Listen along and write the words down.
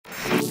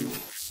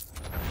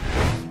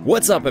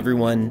What's up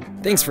everyone?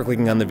 Thanks for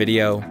clicking on the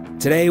video.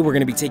 Today we're going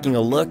to be taking a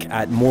look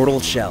at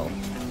Mortal Shell.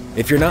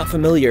 If you're not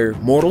familiar,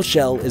 Mortal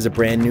Shell is a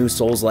brand new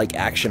Souls-like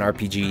action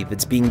RPG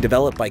that's being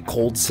developed by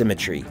Cold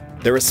Symmetry.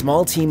 They're a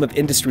small team of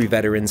industry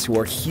veterans who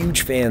are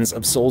huge fans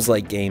of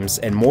Souls-like games,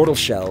 and Mortal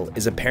Shell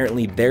is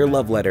apparently their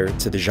love letter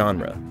to the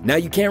genre. Now,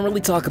 you can't really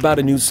talk about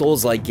a new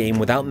Souls-like game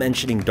without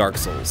mentioning Dark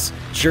Souls.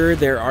 Sure,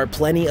 there are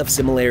plenty of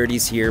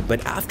similarities here,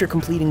 but after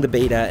completing the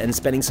beta and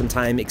spending some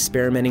time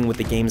experimenting with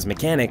the game's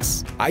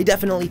mechanics, I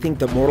definitely think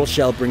that Mortal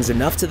Shell brings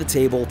enough to the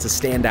table to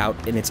stand out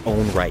in its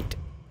own right.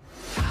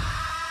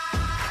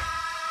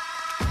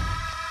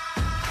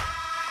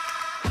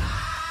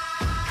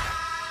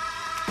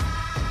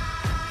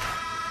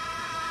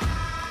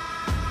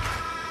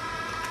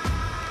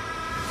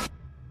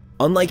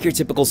 Unlike your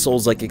typical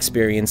Souls-like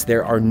experience,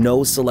 there are no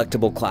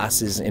selectable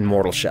classes in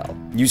Mortal Shell.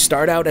 You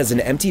start out as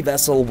an empty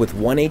vessel with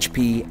 1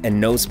 HP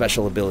and no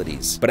special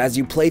abilities, but as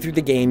you play through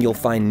the game, you'll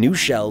find new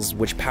shells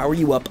which power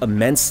you up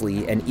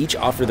immensely and each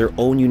offer their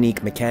own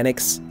unique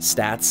mechanics,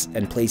 stats,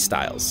 and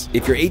playstyles.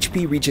 If your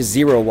HP reaches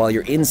 0 while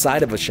you're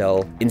inside of a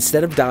shell,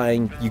 instead of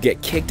dying, you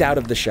get kicked out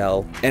of the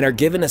shell and are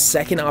given a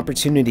second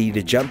opportunity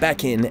to jump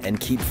back in and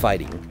keep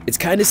fighting. It's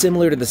kinda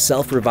similar to the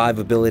self-revive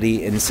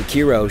ability in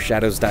Sekiro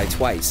Shadows Die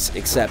Twice,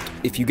 except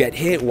if you get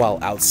hit while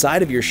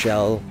outside of your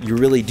shell, you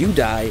really do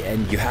die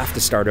and you have to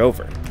start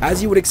over.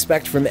 As you would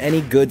expect from any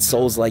good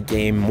Souls-like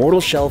game,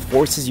 Mortal Shell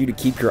forces you to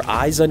keep your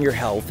eyes on your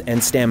health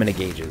and stamina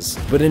gauges.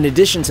 But in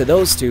addition to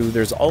those two,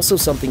 there's also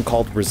something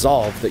called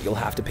Resolve that you'll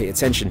have to pay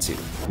attention to.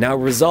 Now,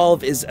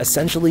 Resolve is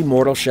essentially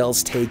Mortal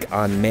Shell's take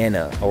on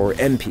mana, or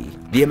MP.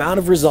 The amount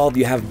of Resolve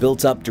you have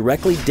built up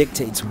directly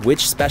dictates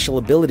which special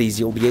abilities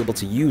you'll be able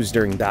to use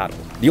during battle.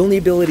 The only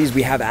abilities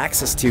we have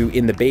access to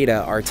in the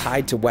beta are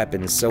tied to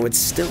weapons, so it's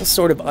still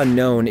sort of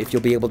unknown if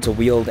you'll be able to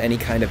wield any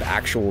kind of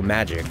actual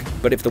magic.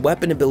 But if the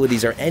weapon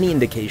abilities are any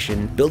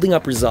indication, building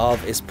up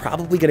Resolve is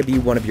probably going to be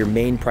one of your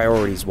main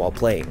priorities while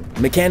playing.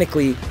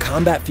 Mechanically,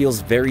 combat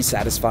feels very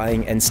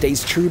satisfying and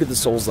stays true to the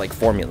Souls-like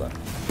formula.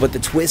 But the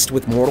twist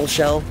with Mortal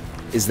Shell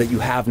is that you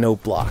have no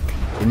block.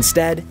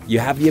 Instead, you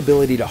have the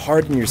ability to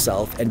harden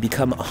yourself and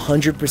become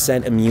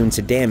 100% immune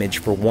to damage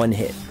for 1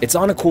 hit. It's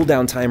on a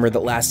cooldown timer that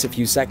lasts a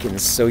few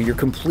seconds, so you're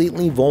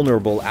completely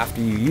vulnerable after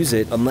you use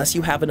it unless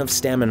you have enough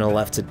stamina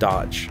left to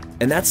dodge.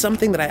 And that's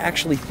something that I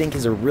actually think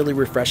is a really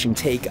refreshing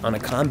take on a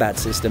combat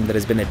system that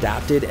has been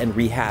adapted and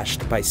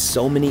rehashed by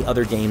so many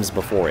other games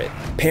before it.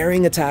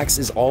 Parrying attacks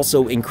is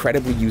also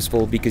incredibly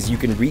useful because you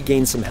can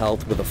regain some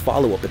health with a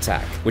follow-up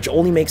attack, which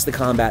only makes the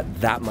combat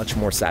that much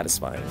more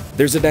satisfying.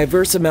 There's a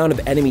diverse amount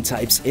of enemy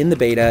types in the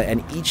beta,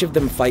 and each of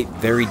them fight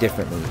very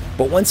differently.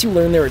 But once you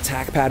learn their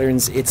attack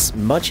patterns, it's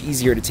much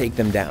easier to take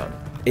them down.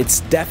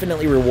 It's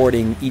definitely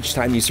rewarding each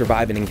time you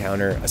survive an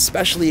encounter,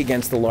 especially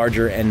against the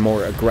larger and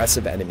more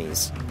aggressive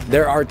enemies.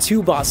 There are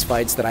 2 boss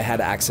fights that I had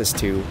access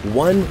to.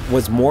 One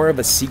was more of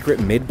a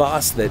secret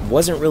mid-boss that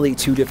wasn't really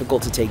too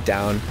difficult to take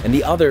down, and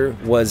the other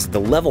was the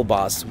level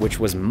boss, which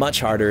was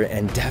much harder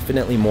and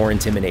definitely more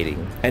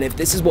intimidating. And if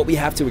this is what we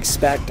have to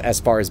expect as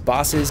far as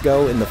bosses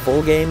go in the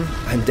full game,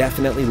 I'm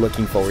definitely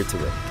looking forward to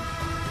it.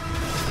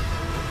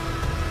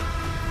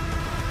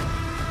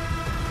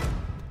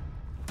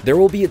 There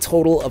will be a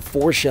total of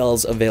 4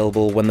 shells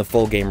available when the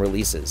full game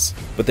releases,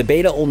 but the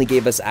beta only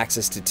gave us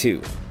access to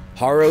 2,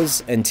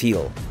 Harrow's and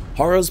Teal.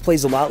 Harrow's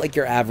plays a lot like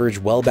your average,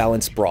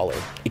 well-balanced brawler.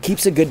 It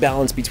keeps a good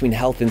balance between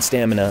health and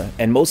stamina,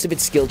 and most of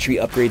its skill tree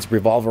upgrades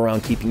revolve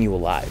around keeping you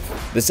alive.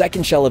 The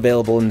second shell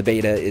available in the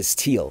beta is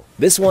Teal.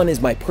 This one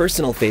is my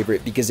personal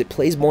favorite because it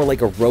plays more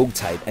like a rogue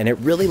type, and it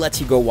really lets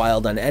you go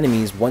wild on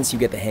enemies once you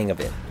get the hang of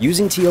it.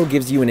 Using Teal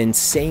gives you an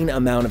insane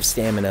amount of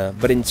stamina,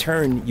 but in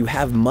turn, you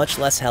have much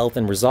less health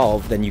and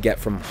resolve than you get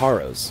from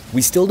Harrow's.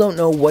 We still don't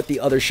know what the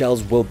other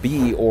shells will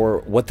be or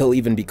what they'll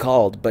even be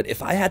called, but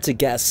if I had to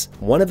guess,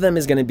 one of them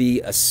is going to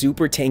be a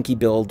super tanky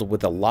build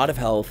with a lot of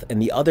health,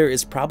 and the other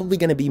is probably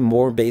going to be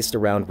more based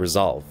around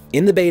Resolve.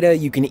 In the beta,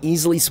 you can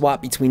easily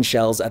swap between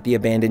shells at the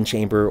abandoned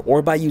chamber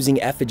or by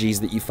using effigies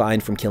that you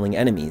find from killing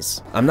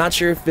enemies. I'm not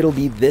sure if it'll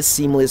be this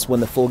seamless when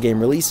the full game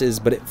releases,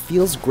 but it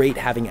feels great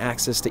having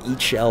access to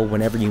each shell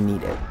whenever you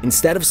need it.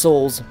 Instead of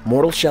souls,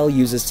 Mortal Shell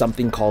uses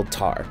something called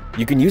Tar.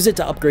 You can use it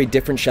to upgrade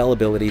different shell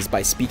abilities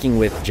by speaking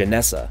with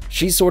Janessa.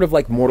 She's sort of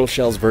like Mortal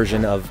Shell's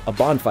version of a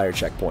bonfire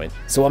checkpoint,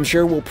 so I'm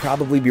sure we'll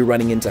probably be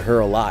running into her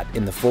a lot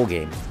in the full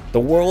game. The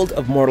world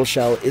of Mortal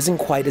Shell isn't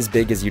quite as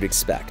big as you'd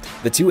expect.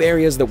 The 2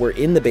 areas that were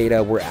in the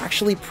beta were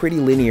actually pretty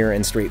linear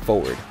and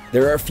straightforward.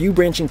 There are a few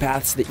branching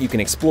paths that you can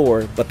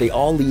explore, but they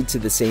all lead to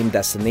the same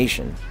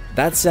destination.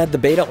 That said, the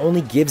beta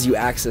only gives you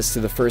access to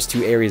the first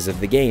 2 areas of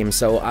the game,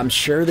 so I'm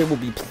sure there will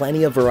be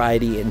plenty of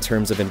variety in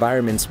terms of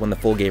environments when the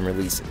full game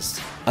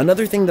releases.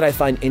 Another thing that I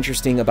find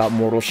interesting about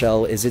Mortal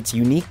Shell is its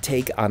unique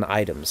take on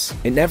items.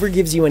 It never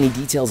gives you any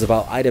details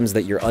about items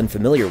that you're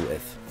unfamiliar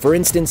with. For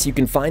instance, you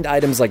can find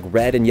items like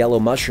red and yellow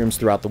mushrooms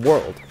throughout the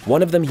world.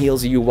 One of them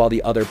heals you while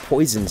the other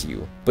poisons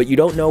you, but you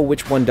don't know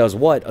which one does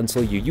what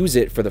until you use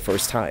it for the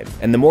first time.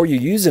 And the more you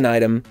use an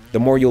item,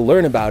 the more you'll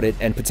learn about it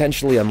and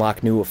potentially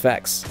unlock new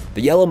effects. The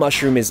yellow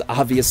mushroom is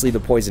obviously the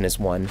poisonous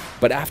one,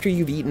 but after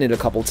you've eaten it a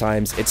couple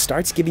times, it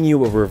starts giving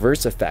you a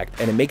reverse effect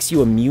and it makes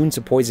you immune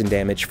to poison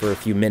damage for a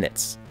few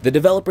minutes. The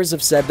developers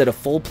have said that a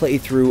full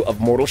playthrough of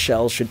Mortal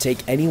Shell should take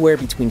anywhere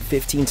between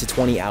 15 to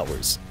 20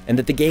 hours, and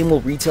that the game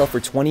will retail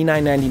for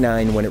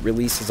 $29.99 when it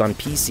releases on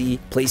PC,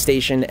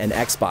 PlayStation, and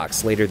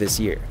Xbox later this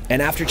year.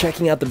 And after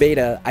checking out the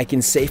beta, I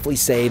can safely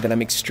say that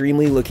I'm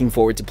extremely looking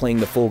forward to playing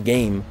the full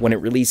game when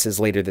it releases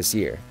later this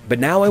year. But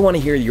now I want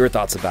to hear your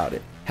thoughts about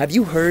it. Have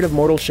you heard of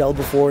Mortal Shell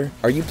before?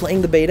 Are you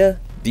playing the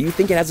beta? Do you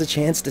think it has a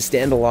chance to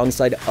stand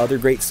alongside other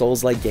great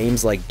Souls-like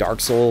games like Dark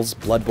Souls,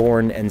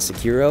 Bloodborne, and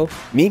Sekiro?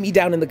 Meet me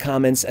down in the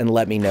comments and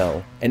let me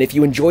know. And if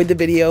you enjoyed the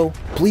video,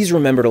 please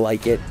remember to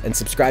like it and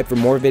subscribe for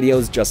more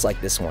videos just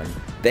like this one.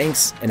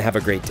 Thanks, and have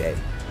a great day.